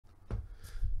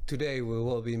Today we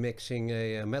will be mixing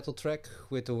a metal track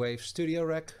with the Wave studio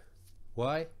rack.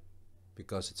 Why?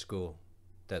 Because it's cool.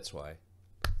 That's why.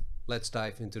 Let's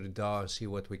dive into the DAW and see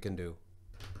what we can do.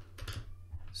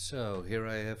 So here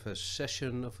I have a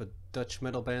session of a Dutch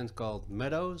metal band called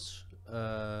Meadows.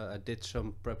 I did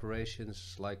some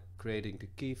preparations like creating the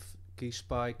key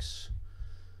spikes.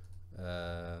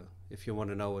 If you want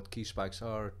to know what key spikes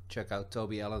are, check out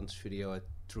Toby Allen's video at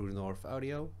True North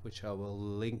Audio, which I will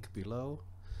link below.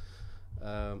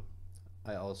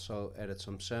 I also added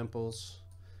some samples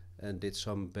and did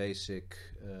some basic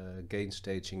gain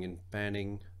staging and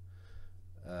panning,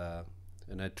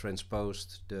 and I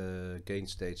transposed the gain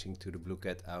staging to the Blue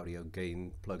Cat Audio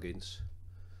gain plugins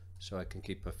so I can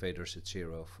keep my faders at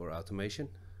 0 for automation.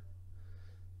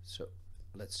 So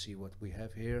let's see what we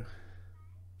have here.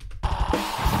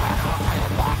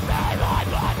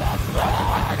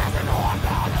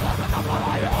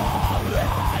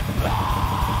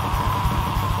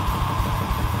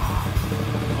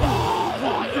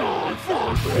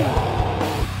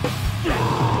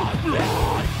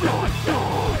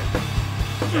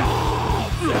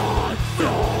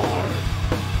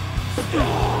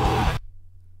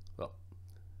 Well,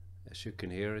 as you can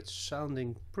hear, it's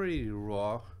sounding pretty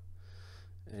raw,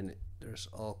 and there's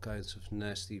all kinds of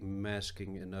nasty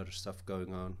masking and other stuff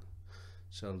going on.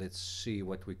 So let's see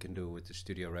what we can do with the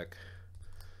studio rack.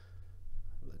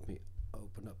 Let me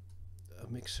open up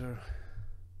a mixer.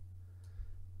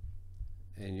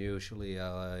 And usually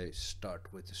I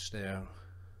start with the snare.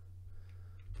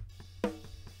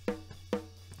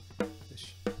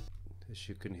 As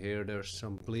you can hear, there's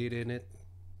some bleed in it.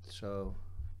 So,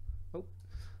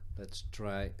 let's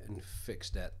try and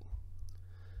fix that.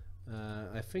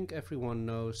 I think everyone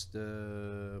knows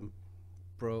the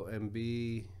Pro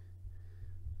MB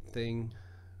thing,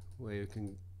 where you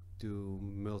can do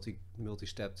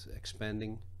multi-stepped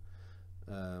expanding,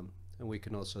 and we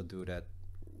can also do that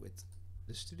with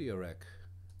the studio rack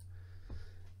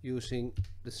using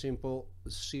the simple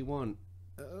C1.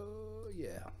 Oh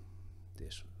yeah,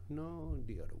 this one. No,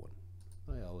 the other one.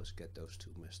 I always get those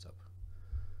two messed up.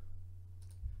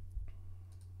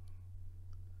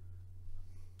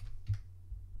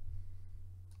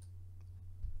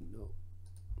 No,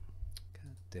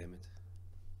 god damn it.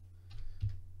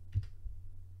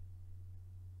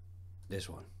 This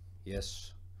one,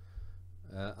 yes.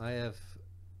 I have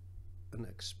an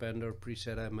expander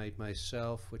preset I made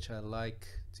myself, which I like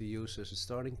to use as a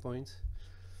starting point.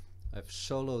 I've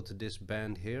soloed this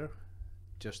band here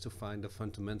just to find the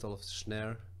fundamental of the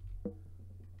snare.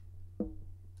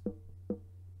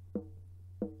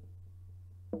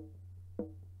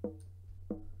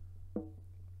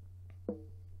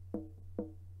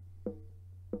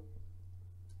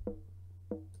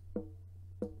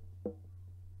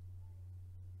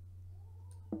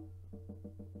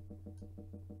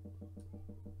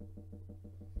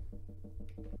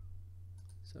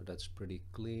 So that's pretty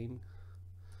clean,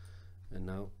 and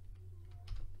now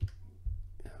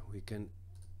we can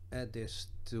add this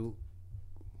to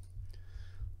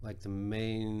like the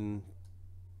main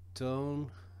tone.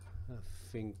 I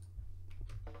think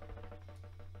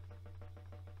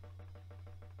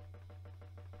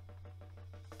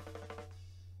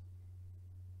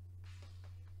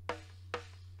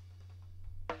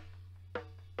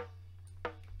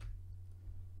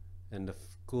and the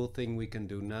cool thing we can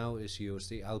do now is use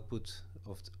the output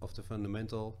of the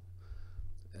fundamental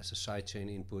as a sidechain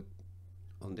input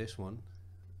on this one.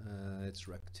 It's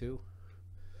rack 2.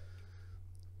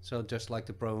 So just like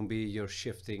the Pro MB, you're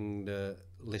shifting the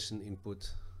listen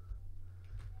input.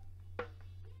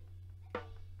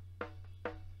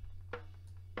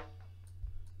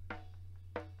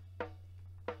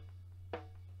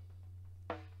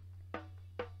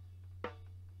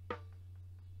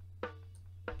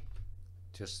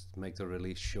 Just make the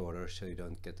release shorter so you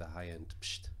don't get the high end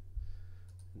psht.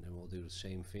 And then we'll do the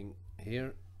same thing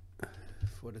here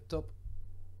for the top.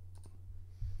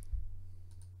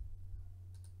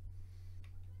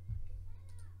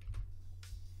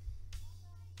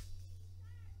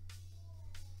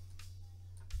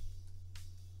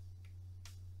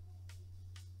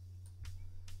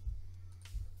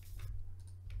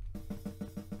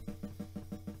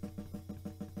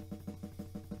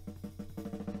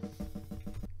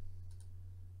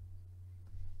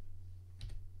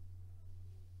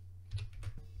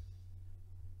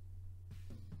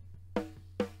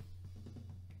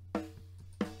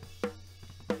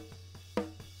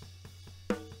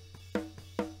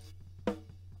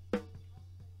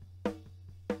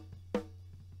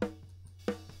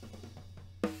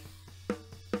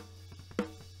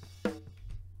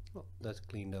 That's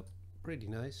cleaned up pretty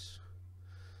nice.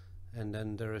 And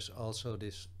then there is also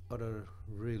this other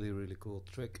really cool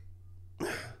trick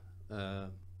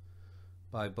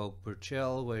by Bob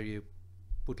Burchell, where you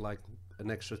put like an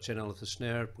extra channel of the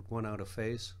snare, put one out of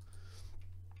phase.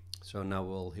 So now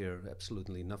we'll hear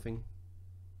absolutely nothing.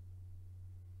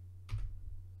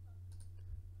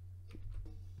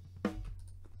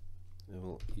 And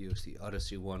we'll use the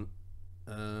Odyssey one,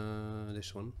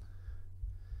 this one.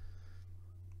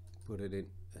 Put it in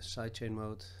a sidechain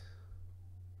mode.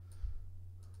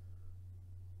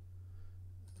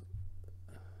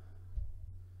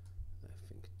 I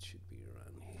think it should be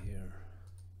around here.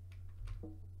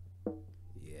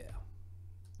 Yeah.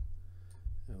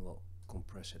 And we'll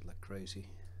compress it like crazy.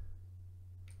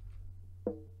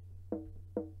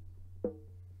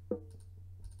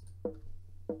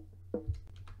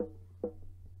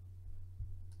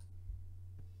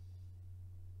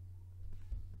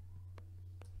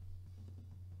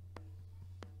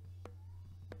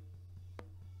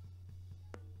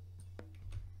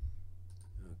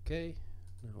 Okay,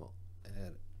 now I'll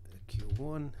add a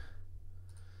Q1.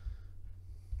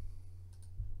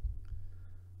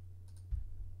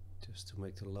 Just to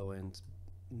make the low end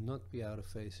not be out of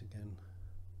phase again,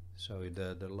 so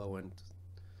the low end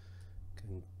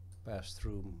can pass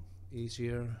through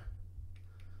easier.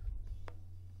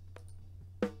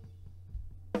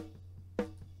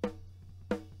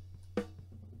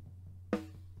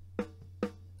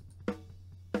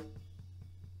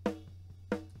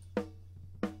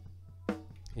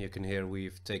 You can hear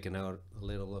we've taken out a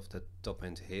little of the top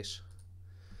end hiss,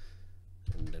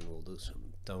 and then we'll do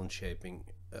some tone shaping.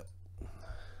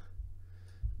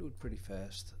 Do it pretty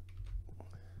fast.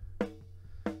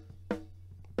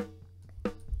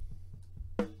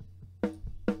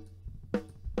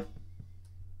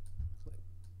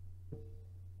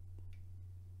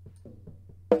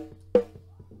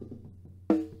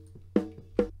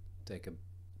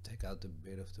 Take out a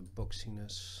bit of the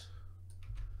boxiness.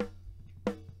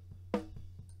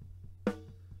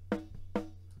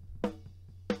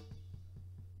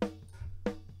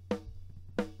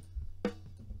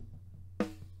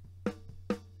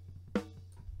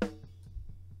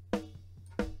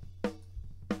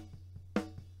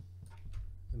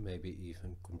 Maybe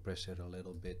even compress it a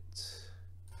little bit.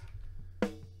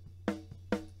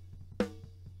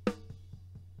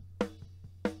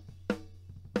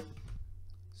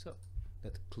 So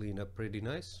that cleaned up pretty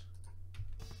nice.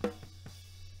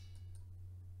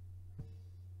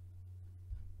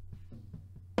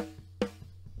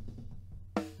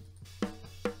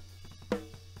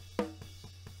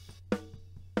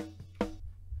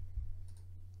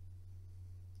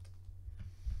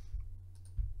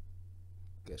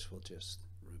 Guess we'll just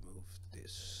remove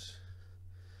this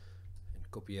and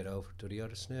copy it over to the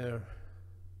other snare.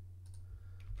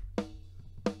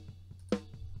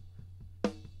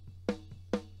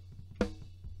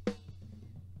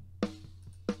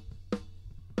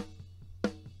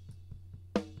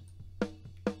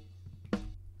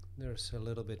 There's a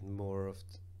little bit more of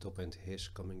the top end hiss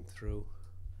coming through.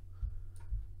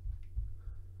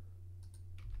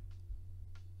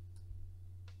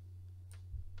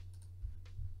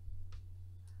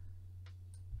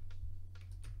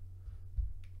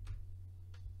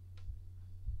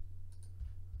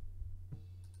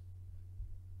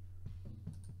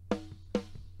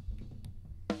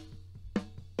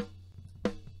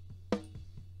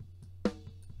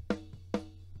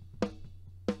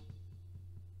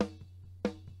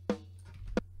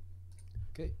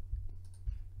 Okay,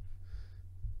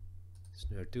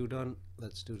 snare 2 done.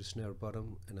 Let's do the snare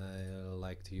bottom, and I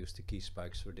like to use the key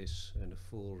spikes for this and a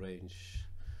full range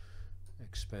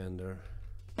expander.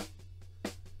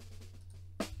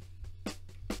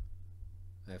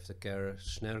 I have the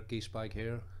snare key spike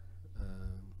here.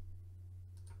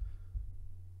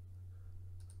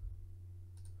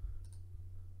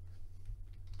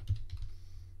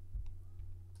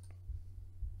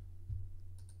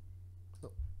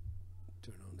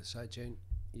 Turn on the sidechain,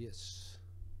 yes.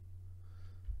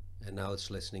 And now it's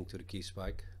listening to the key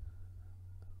spike.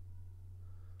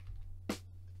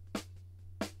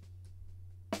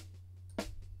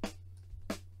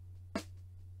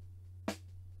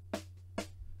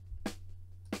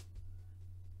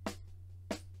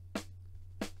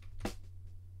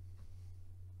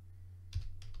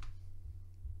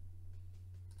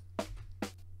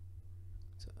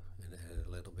 So, and add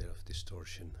a little bit of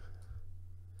distortion.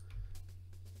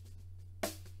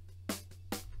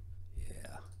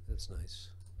 That's nice.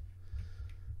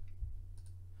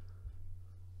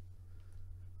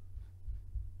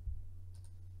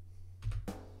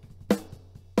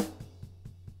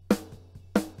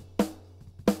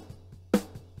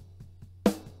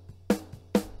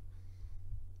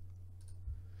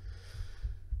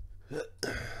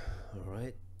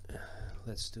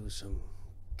 let's do some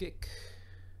kick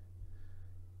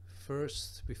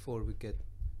first before we get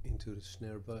into the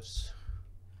snare bus.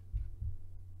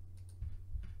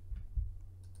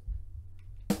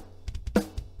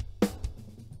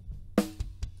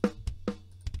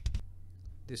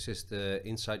 This is the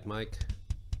inside mic.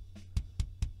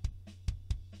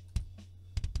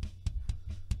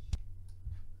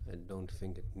 I don't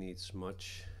think it needs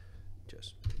much,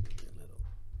 just maybe a little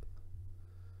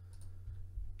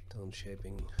tone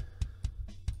shaping.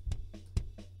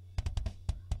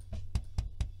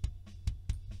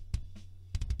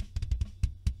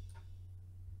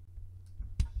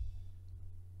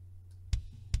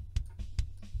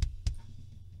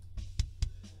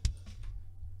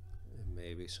 And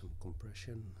maybe some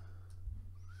compression.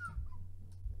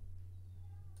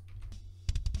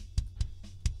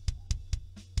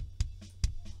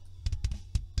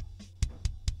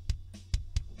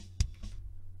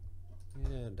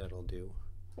 Yeah, that'll do.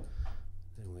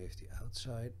 Then we have the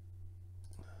outside.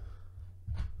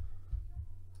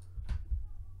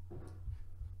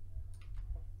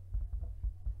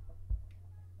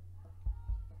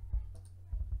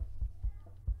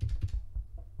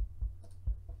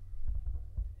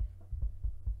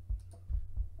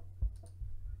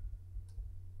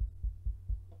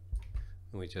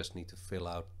 And we just need to fill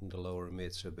out the lower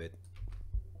mids a bit.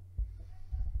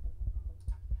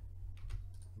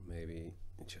 Maybe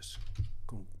just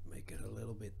make it a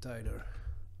little bit tighter.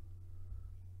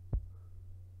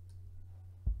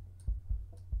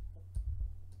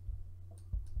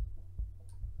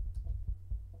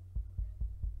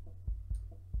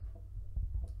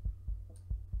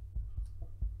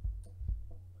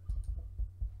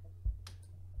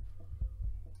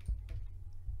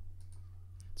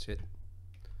 That's it.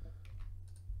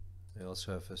 I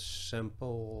also have a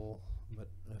sample, but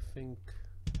I think,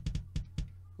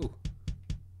 ooh,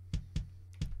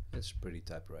 that's pretty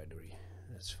typewritery.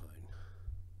 That's fine.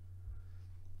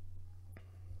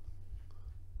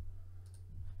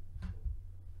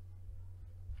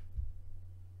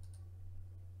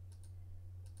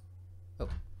 Oh,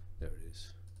 there it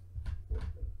is.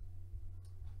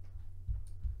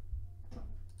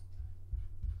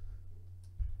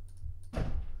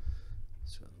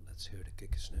 So let's hear the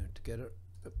kick and snare together.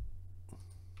 Up.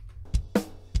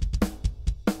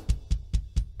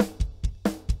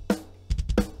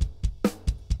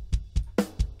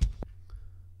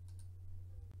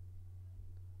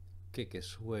 Kick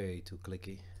is way too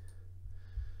clicky.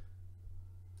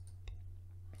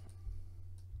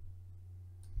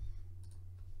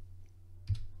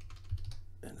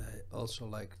 And I also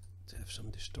like to have some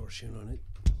distortion on it.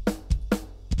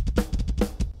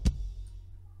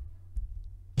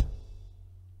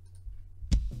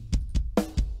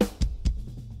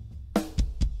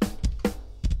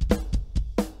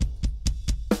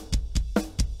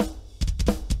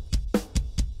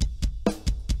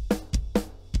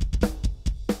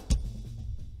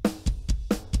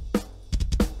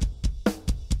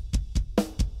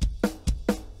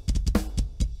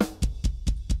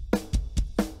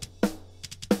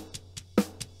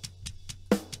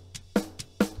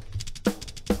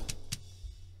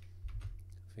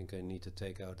 I think I need to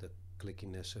take out the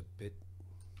clickiness a bit.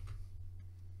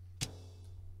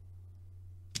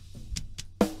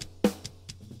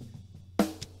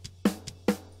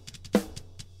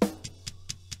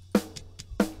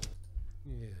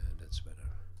 Yeah, that's better.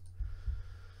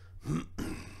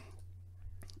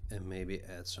 And maybe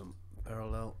add some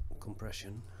parallel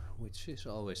compression, which is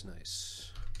always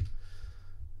nice,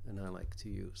 and I like to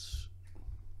use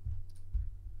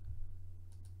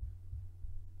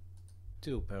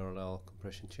 2 parallel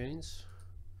compression chains,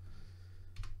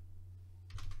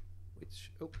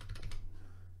 which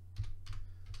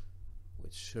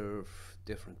serve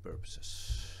different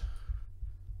purposes.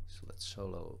 So let's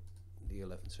solo the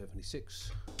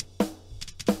 1176.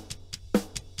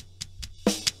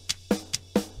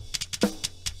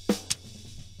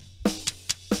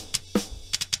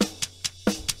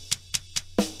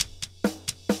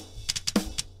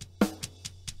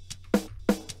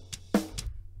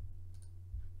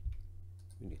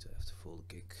 We need to have the full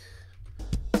kick.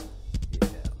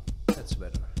 Yeah, that's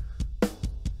better.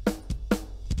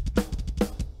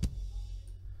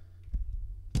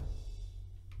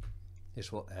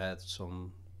 This will add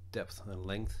some depth and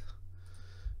length,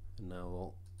 and now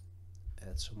we'll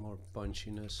add some more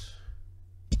punchiness.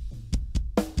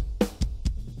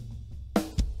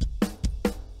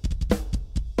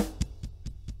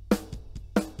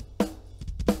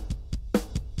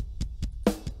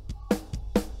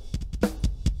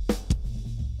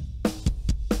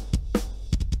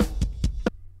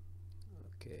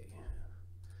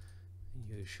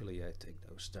 Usually I take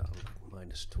those down like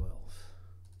 -12.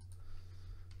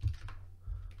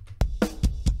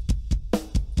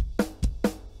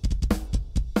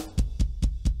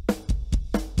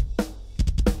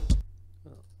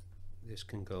 Well, this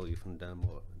can go even down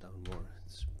more.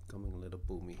 It's becoming a little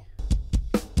boomy.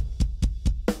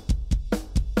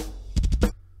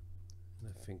 And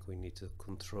I think we need to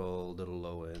control the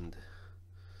low end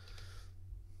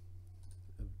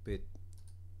a bit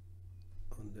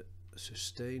on the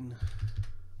sustain.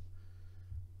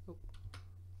 Oh.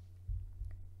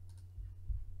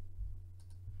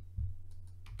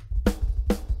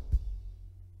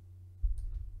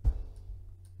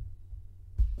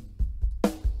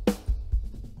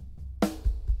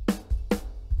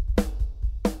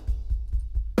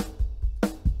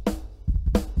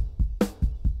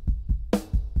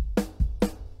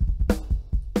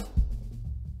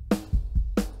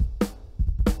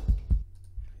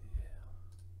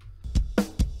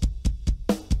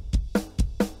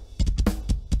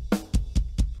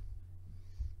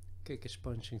 Kick is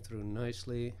punching through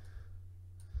nicely.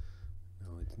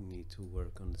 Now I need to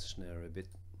work on the snare a bit.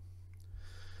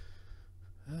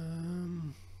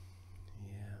 Yeah.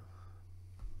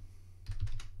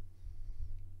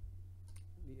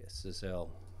 The SSL.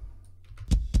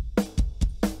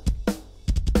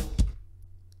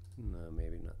 No,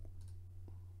 maybe not.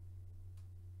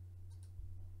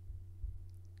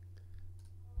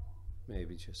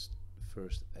 Maybe just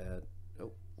first add.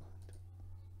 Oh.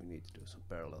 We need to do some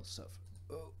parallel stuff.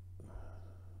 Oh,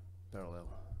 parallel.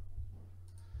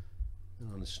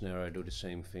 And on the snare I do the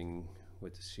same thing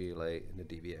with the CLA and the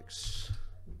DBX.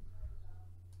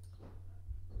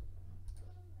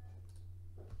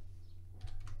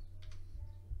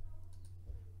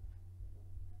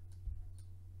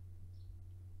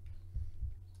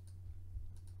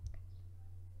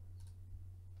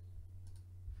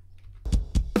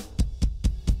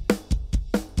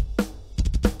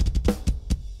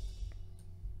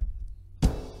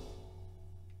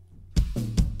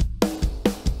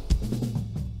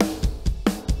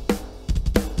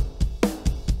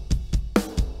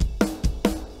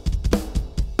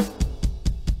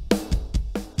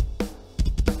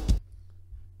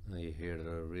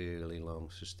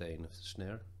 Sustain of the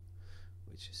snare,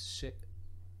 which is sick,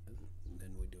 and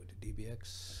then we do the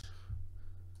DBX.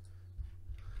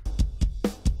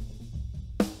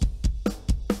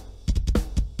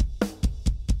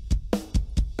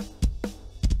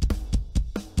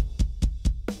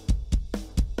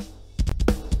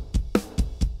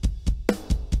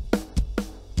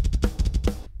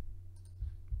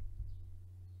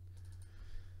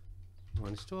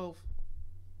 -12.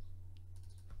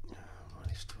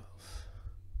 -12.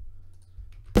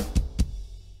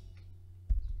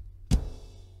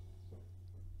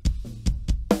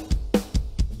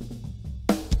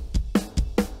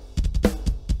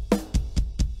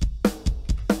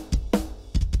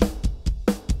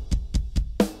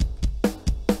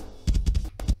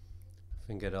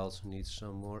 I think it also needs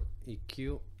some more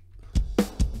EQ.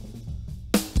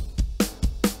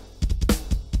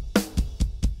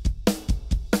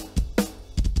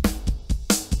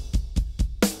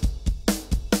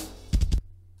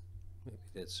 Maybe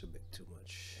that's a bit too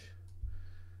much.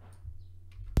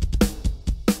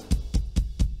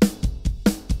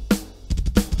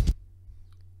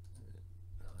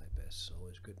 High bass is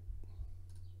always good.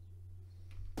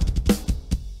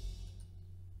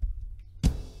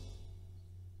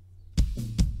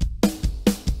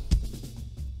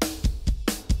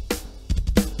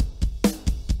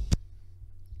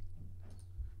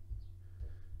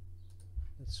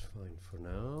 That's fine for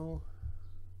now.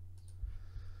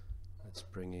 Let's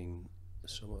bring in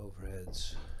some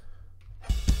overheads.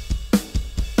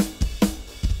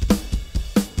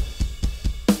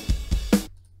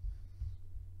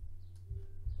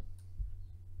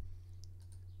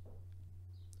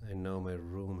 I know my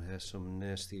room has some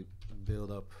nasty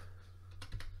build-up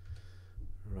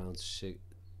around 2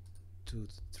 to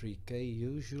 3K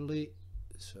usually,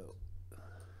 so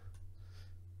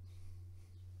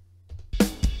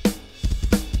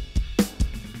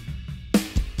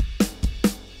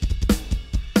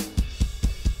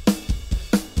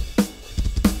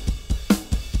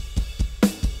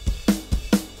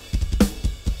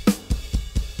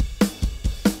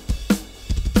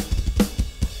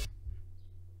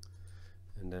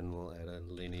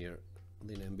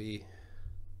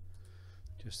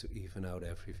just to even out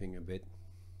everything a bit.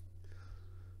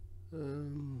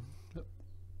 Oh.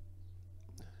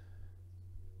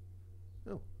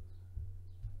 Oh.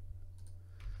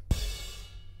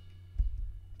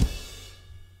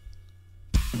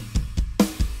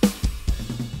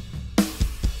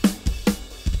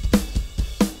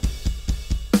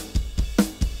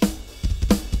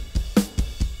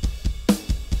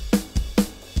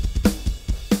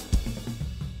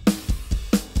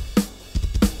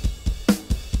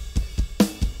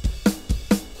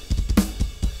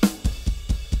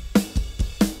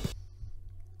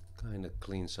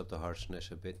 cleans up the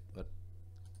harshness a bit, but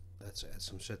let's add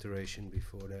some saturation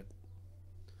before that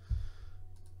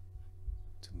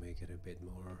to make it a bit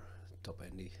more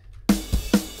top-endy.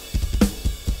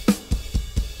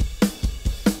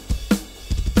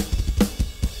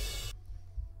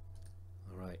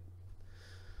 Alright.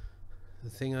 The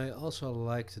thing I also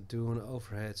like to do on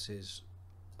overheads is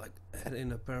like add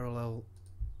in a parallel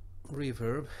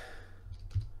reverb,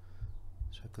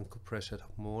 so I can compress it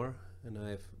more. And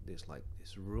I have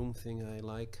this room thing I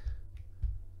like,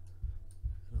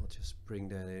 and I'll just bring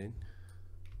that in.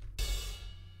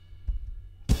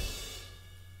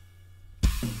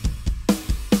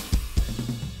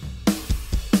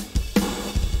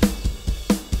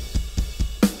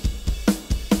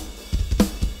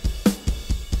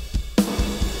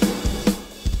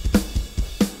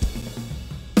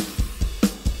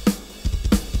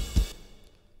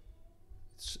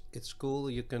 It's cool.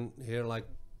 You can hear like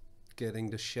getting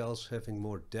the shells having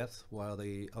more depth while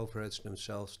the overheads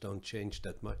themselves don't change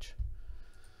that much.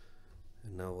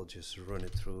 And now we'll just run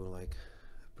it through like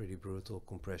a pretty brutal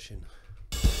compression.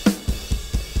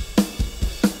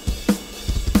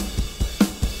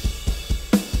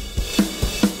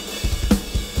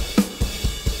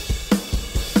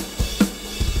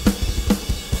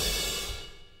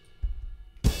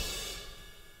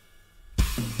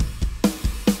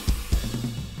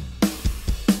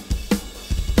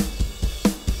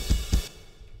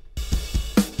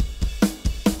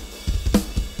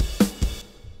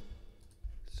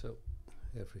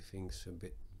 Everything's a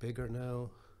bit bigger now.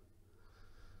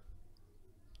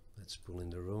 Let's pull in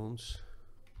the rooms.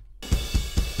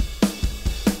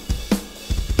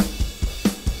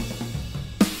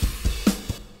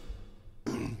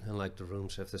 And like the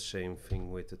rooms have the same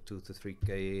thing with the 2 to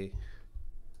 3K.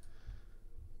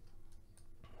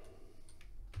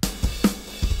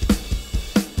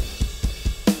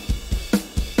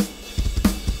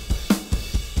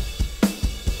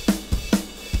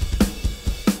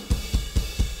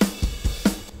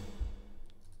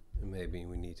 Maybe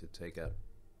we need to take out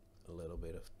a little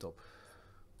bit of top.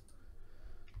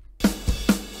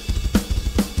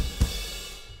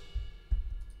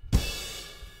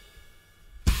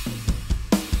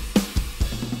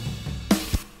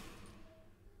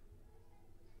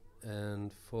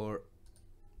 And for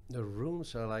the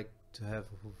rooms I like to have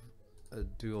a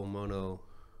dual mono.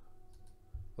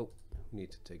 Oh, we need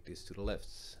to take this to the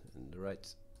left and the right.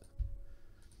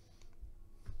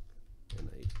 And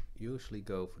I usually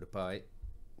go for the pi,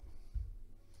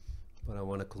 but I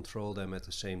want to control them at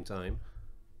the same time.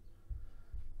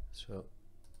 So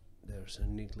there's a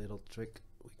neat little trick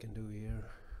we can do here.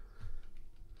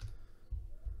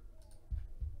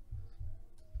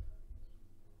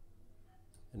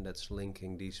 And that's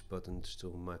linking these buttons to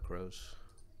macros.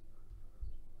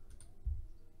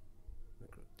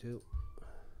 Macro 2.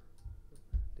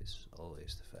 This is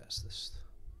always the fastest.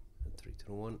 And 3 to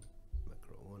the 1.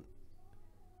 Macro 1.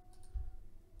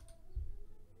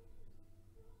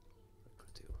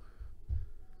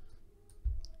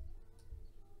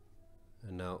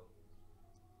 And now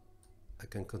I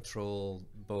can control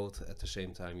both at the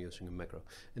same time using a macro.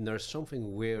 And there's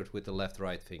something weird with the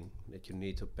left-right thing, that you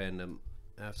need to pan them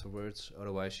afterwards,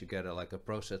 otherwise you get like a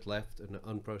processed left and an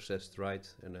unprocessed right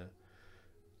and a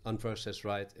unprocessed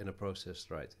right and a processed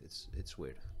right. It's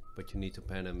weird, but you need to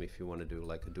pan them if you want to do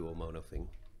like a dual mono thing.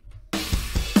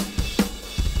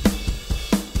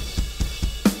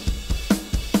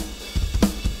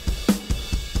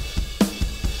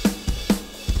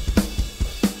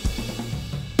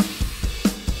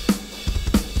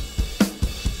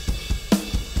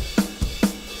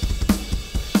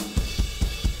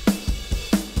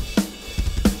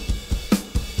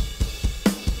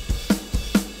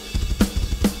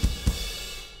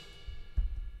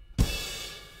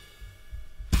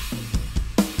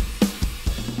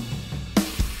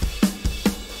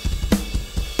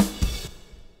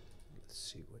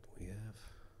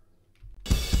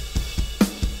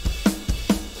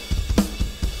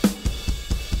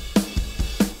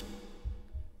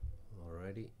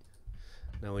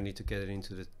 Now we need to get it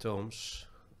into the toms,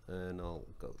 and I'll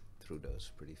go through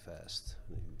those pretty fast.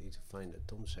 You need to find the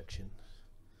tom section.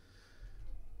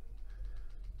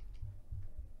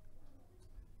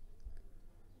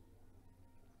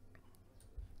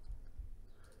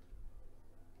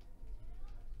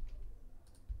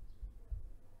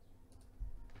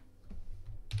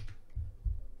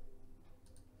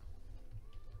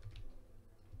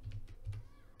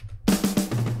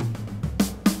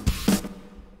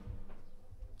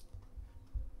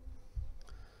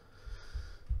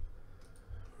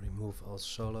 Remove all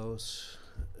solos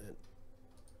and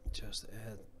just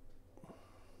add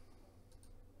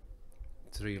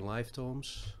 3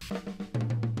 lifetomes.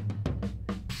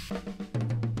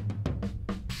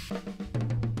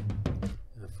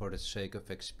 And for the sake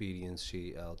of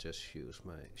expediency, I'll just use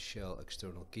my shell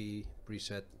external key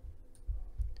preset,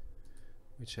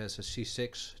 which has a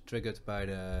C6 triggered by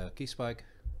the key spike,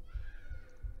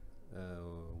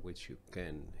 which you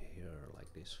can hear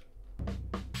like this.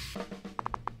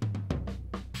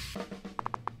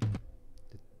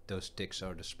 Those ticks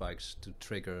are the spikes to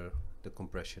trigger the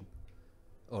compression,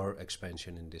 or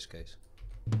expansion in this case.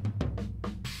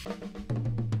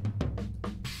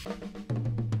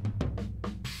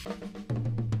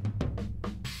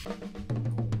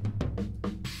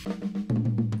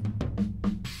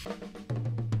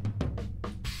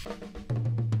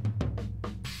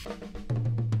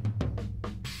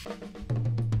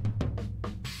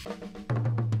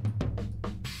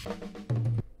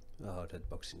 Oh, that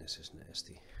boxiness is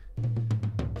nasty.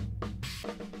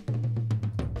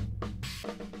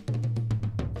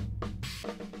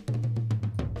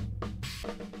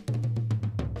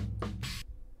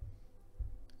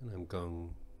 And I'm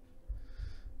going,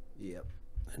 yep,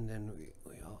 and then we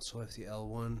also have the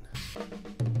L1.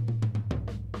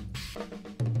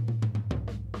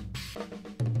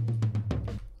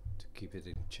 To keep it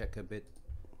in check a bit.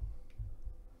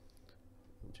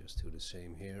 I'll just do the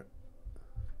same here.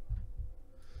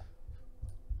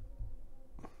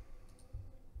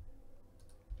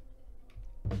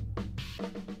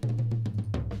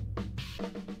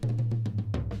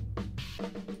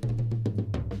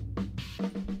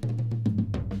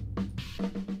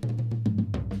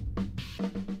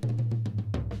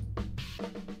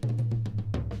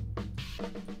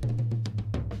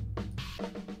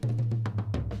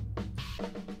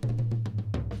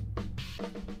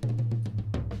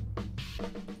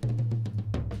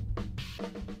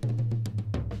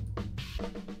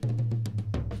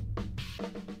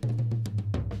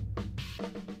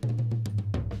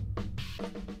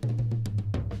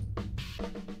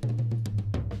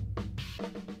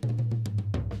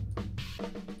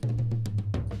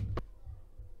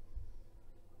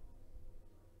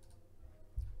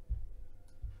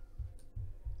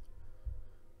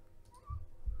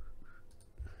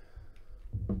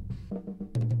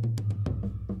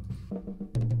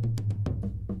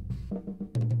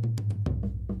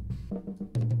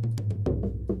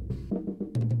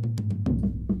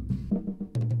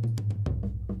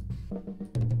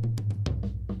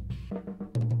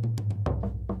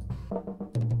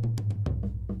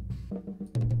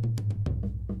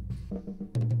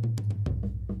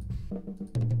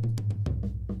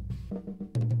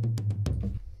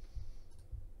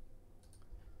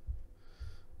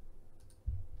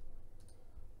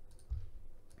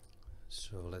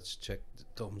 So let's check the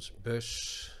Tom's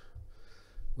bus,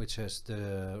 which has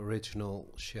the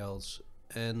original shells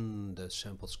and the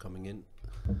samples coming in.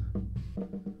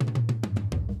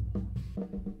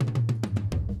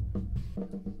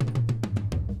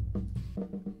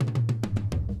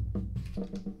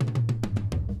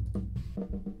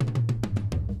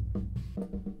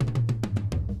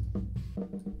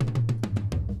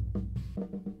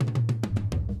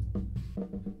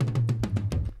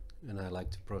 I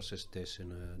like to process this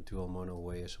in a dual mono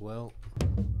way as well.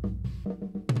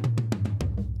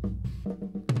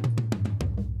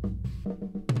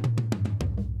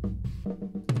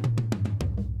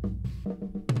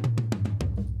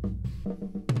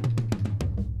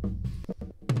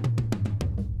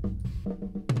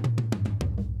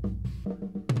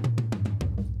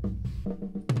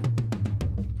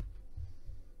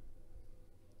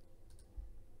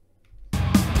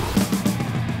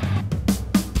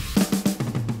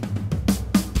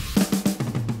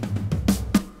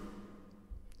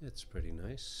 It's pretty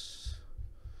nice.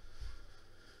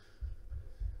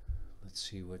 Let's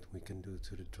see what we can do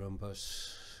to the drum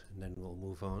bus, and then we'll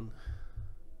move on.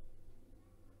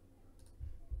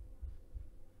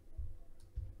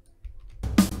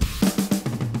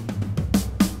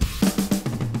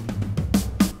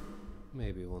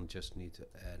 Maybe we'll just need to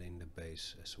add in the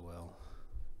bass as well,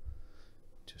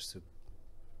 just to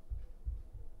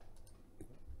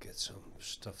get some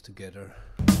stuff together.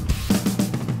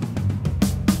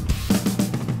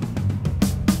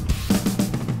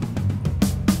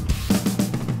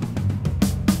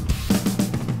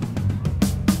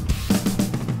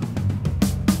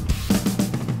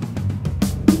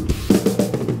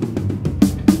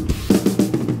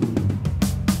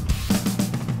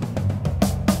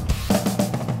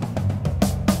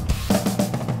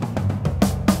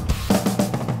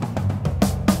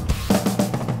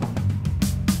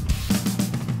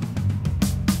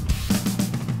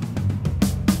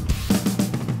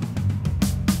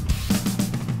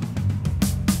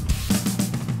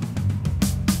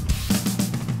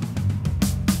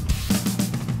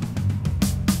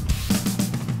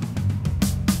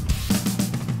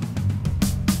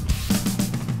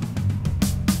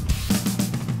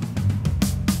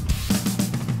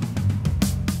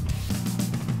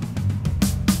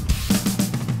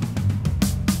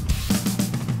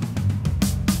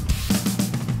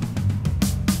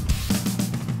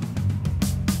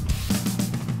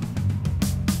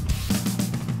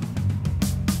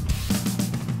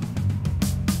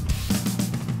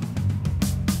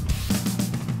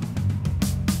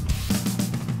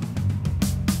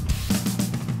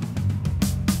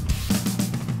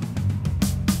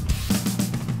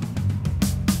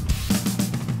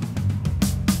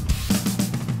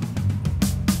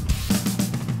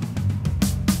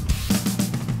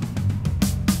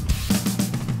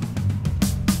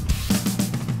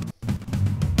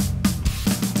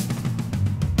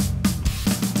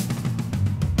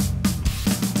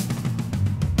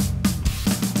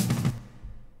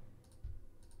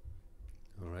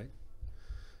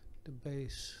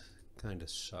 bass kinda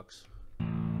sucks. I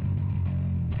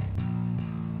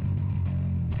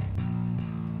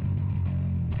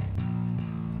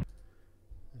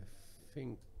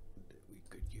think that we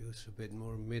could use a bit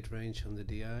more mid-range on the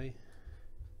DI.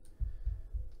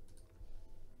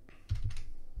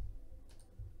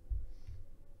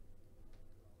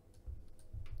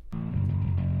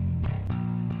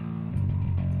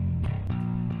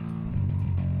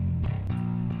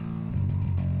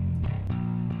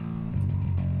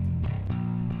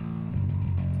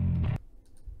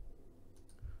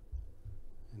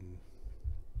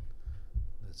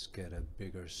 Let's get a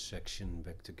bigger section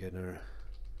back together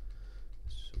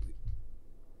so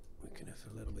we can have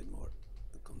a little bit more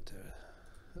contact.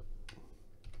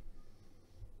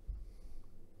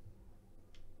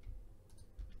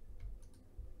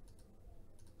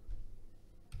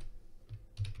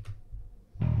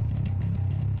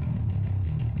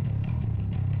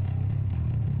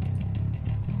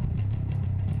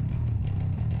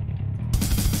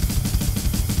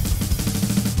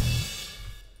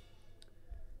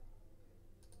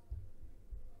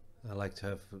 I like to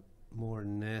have more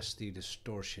nasty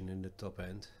distortion in the top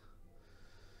end.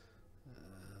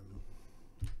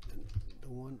 And the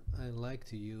one I like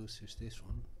to use is this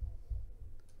one.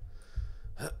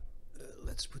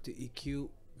 Let's put the EQ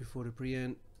before the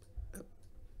preamp.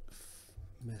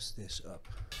 Mess this up.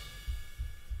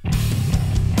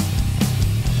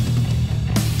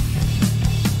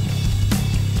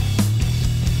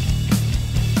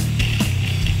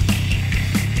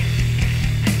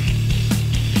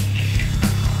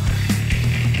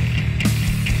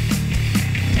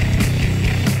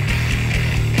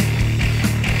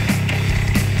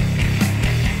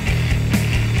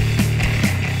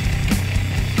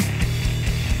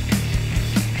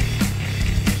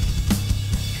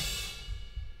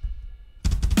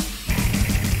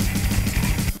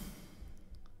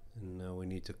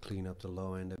 To clean up the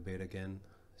low end a bit again.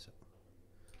 So.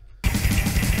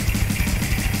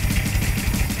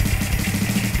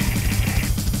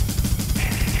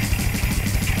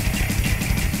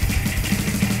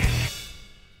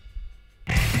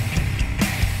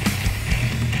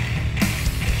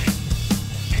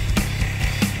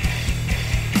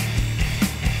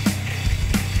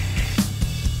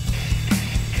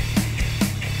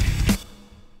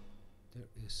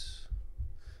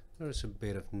 There is a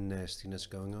bit of nastiness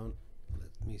going on.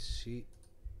 Let me see.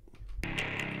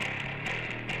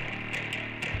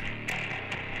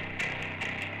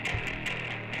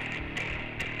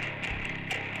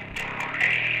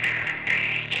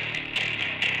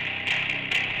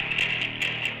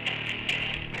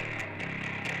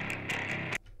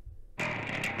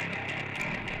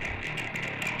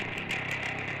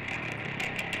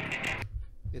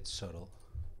 It's subtle.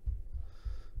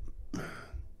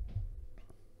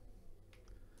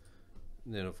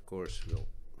 Then of course we'll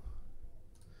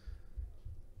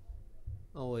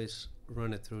always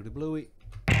run it through the Bluey.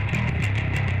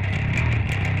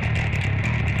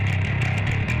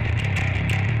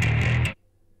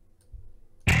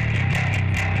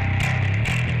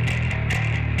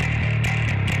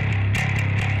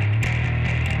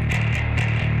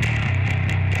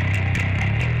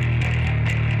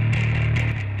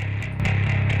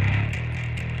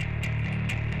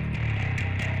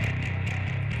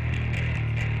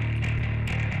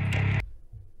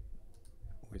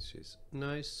 Which is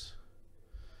nice.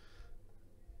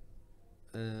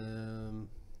 I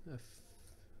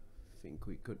think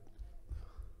we could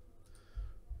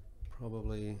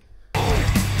probably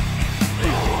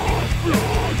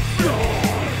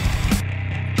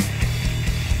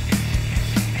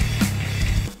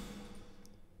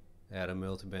add a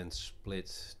multiband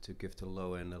split to give the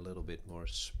low end a little bit more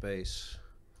space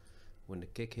when the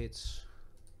kick hits.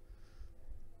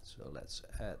 So let's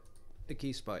add the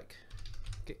key spike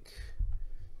kick.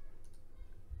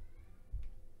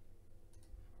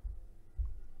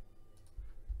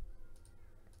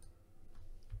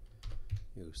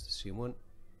 Use the C1.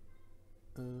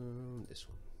 This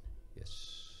one.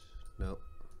 Yes. No.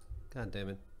 God damn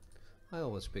it. I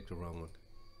always pick the wrong one.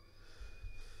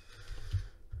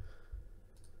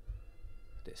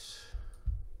 This.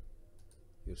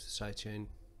 Use the sidechain.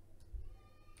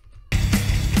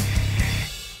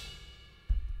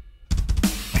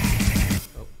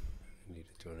 Oh, I need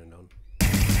to turn it on.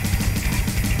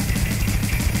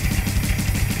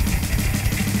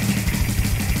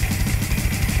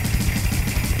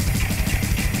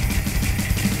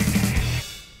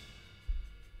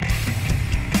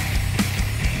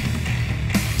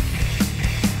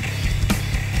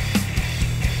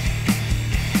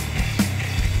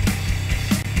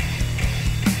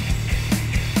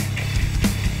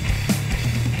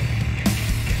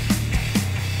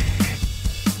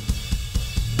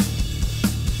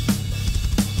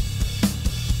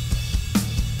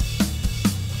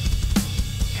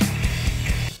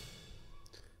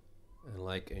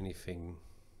 like anything,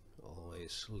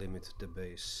 always limit the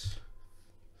bass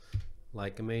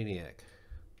like a maniac.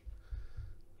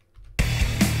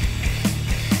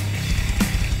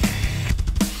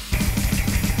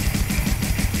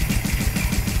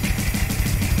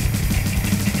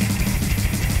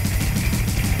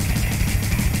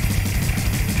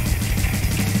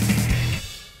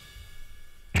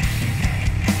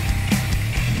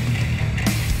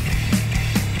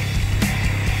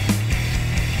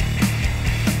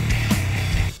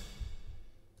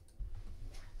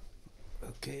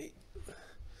 Okay,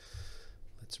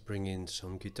 let's bring in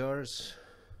some guitars.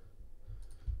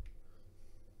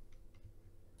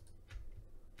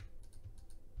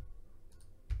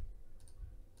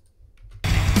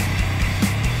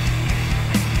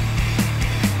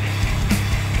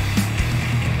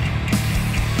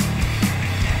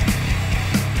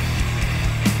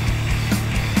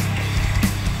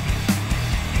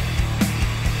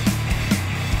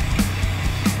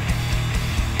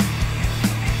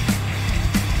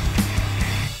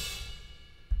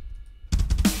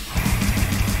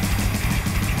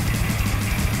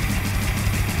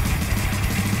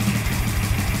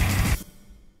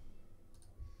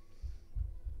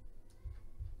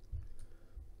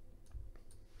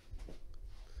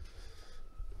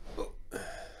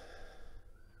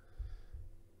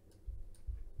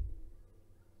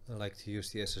 I like to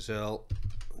use the SSL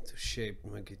to shape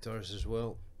my guitars as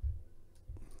well.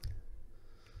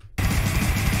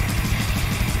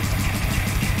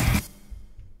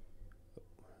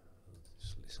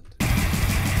 Just listen to it.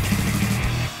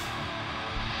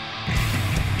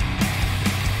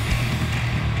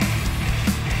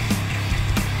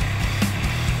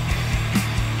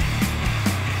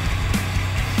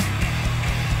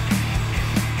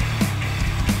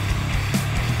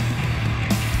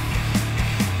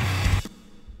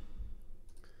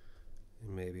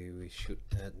 Maybe we should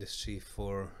add the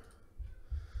C4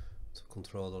 to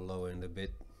control the low end a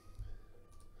bit.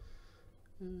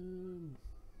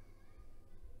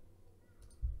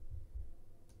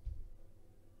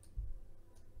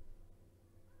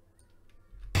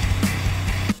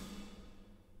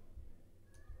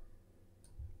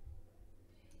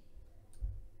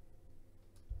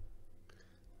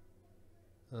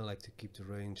 I like to keep the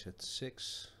range at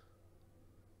 6.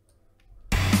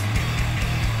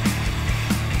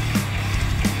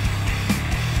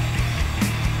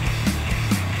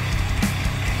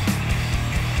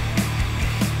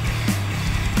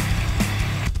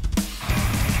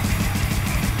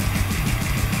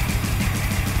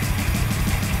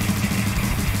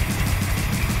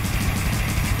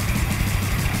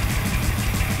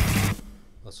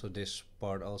 So this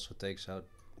part also takes out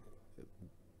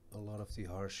a lot of the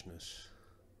harshness.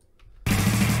 I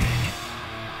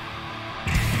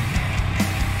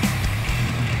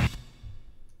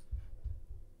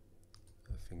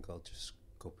think I'll just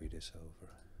copy this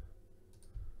over.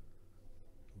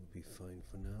 Will be fine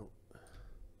for now.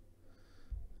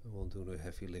 I will do the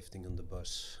heavy lifting on the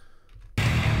bus.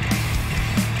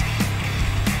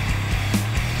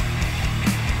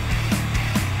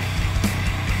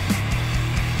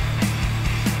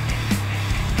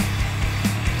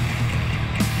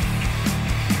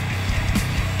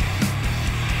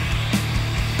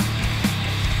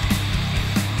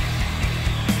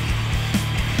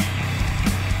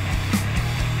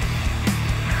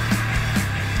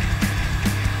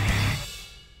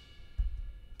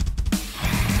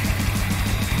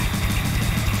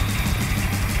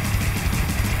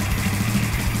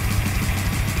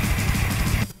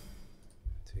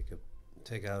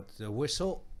 Take out the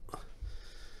whistle,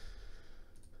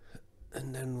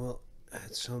 and then we'll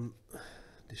add some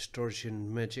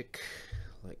distortion magic,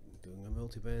 like doing a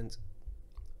multiband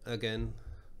again,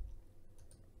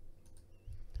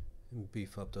 and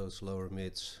beef up those lower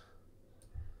mids.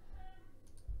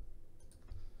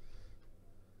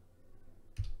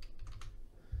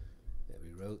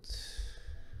 Heavy Road,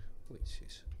 which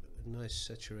is a nice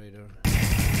saturator.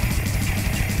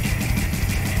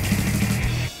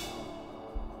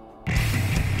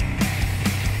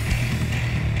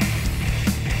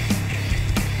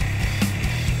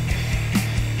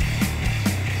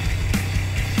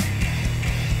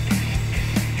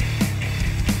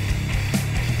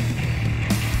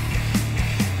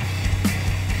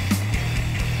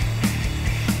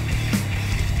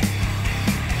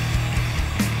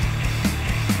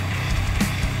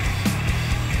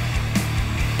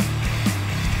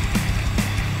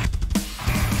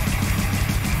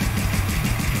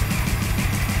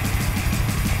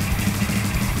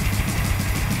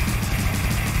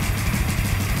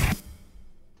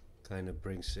 Kind of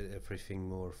brings everything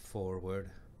more forward,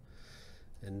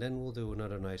 And then we'll do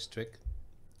another nice trick,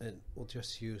 and we'll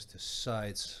just use the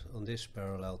sides on this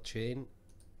parallel chain.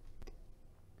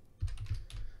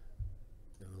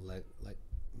 And like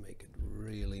make it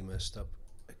really messed up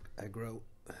aggro.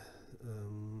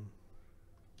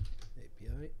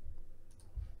 API.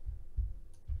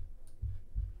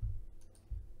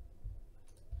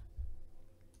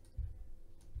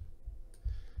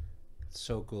 It's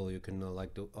so cool. You can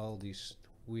like do all these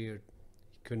weird.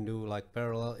 You can do like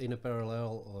parallel in a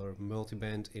parallel or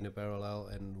multiband in a parallel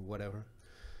and whatever.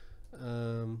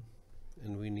 And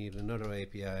we need another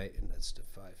API, and that's the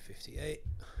 558.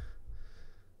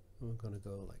 We're gonna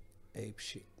go like ape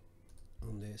shit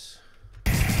on this.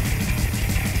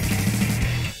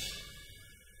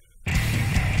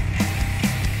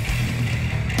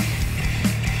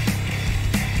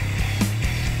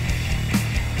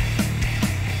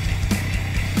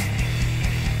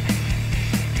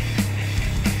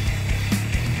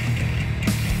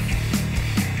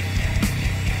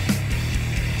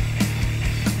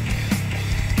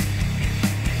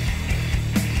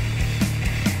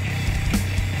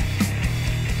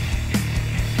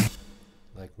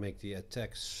 Make the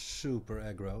attack super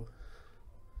aggro,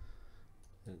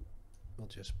 and I'll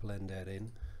just blend that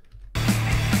in.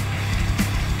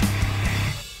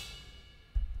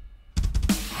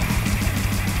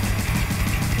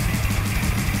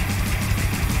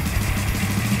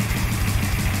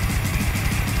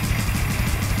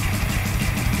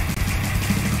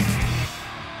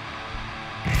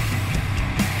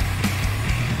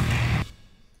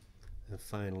 And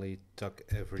finally tuck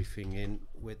everything in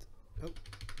with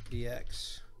the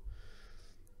X.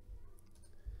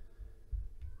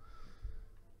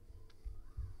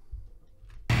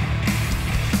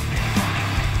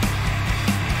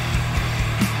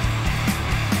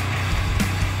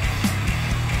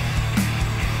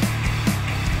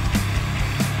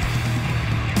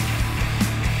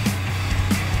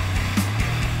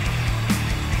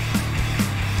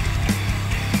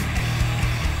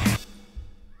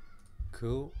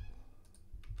 Cool.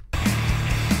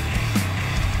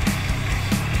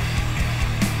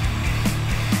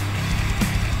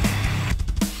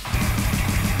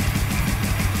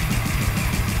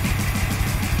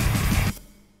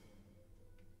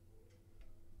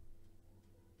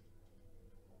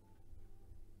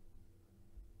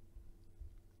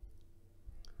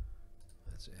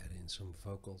 Let's add in some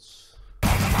vocals.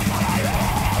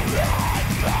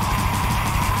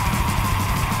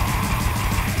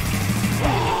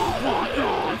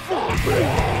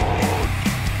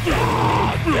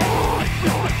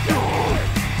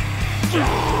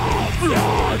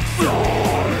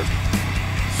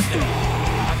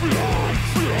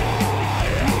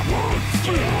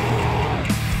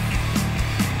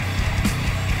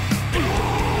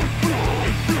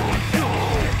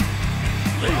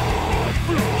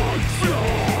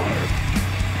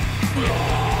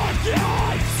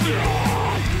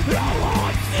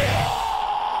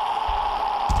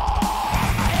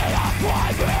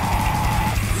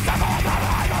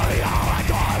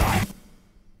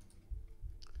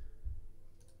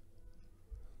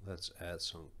 Let's add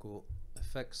some cool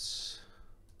effects.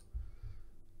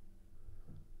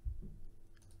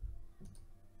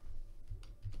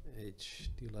 H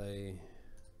delay.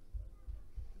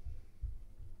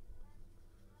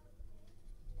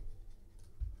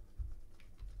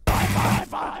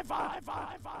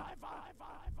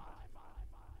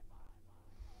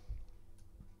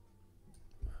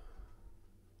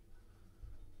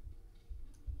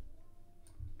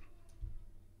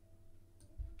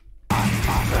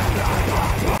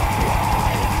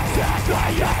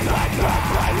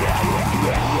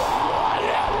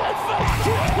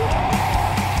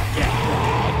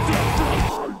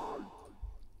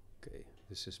 Okay,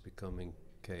 this is becoming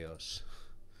chaos.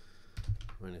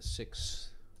 -6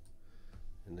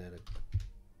 and then a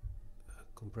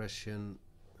compression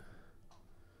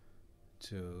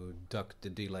to duck the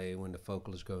delay when the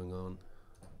vocal is going on.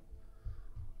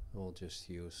 I'll just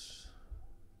use,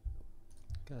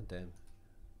 goddamn,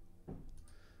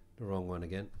 the wrong one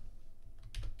again.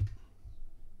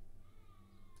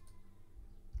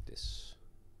 This.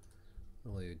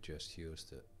 I'll just use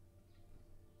the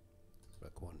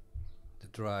track 1, the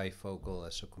dry vocal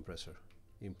as a compressor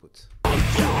input.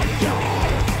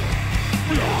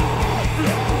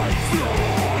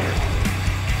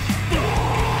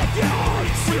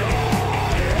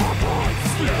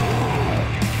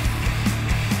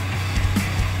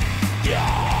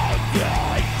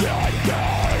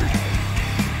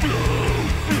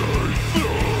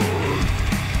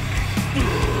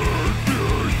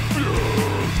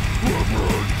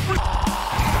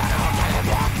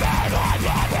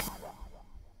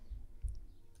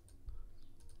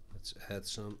 add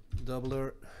some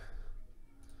doubler,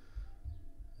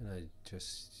 and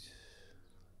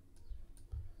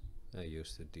I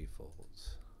use the default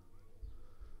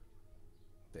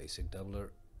basic doubler.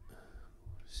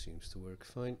 Seems to work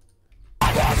fine.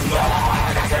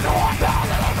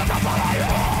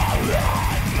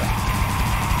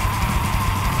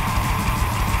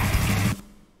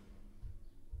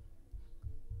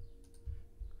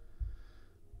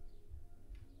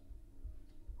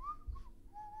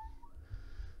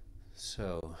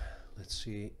 So let's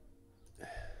see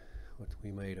what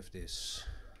we made of this.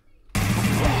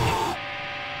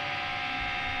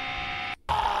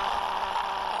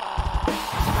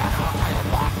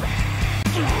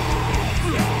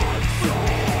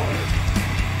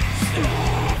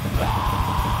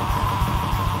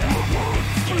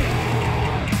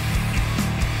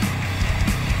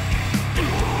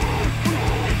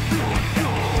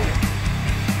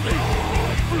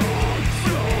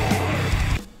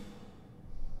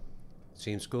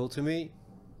 Seems cool to me.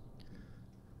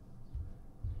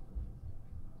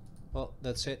 Well,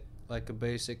 that's it. Like a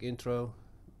basic intro,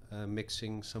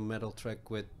 mixing some metal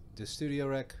track with the studio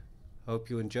rack.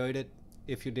 Hope you enjoyed it.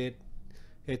 If you did,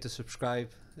 hit the subscribe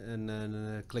and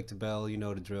then click the bell. You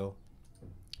know the drill.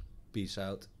 Peace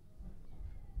out.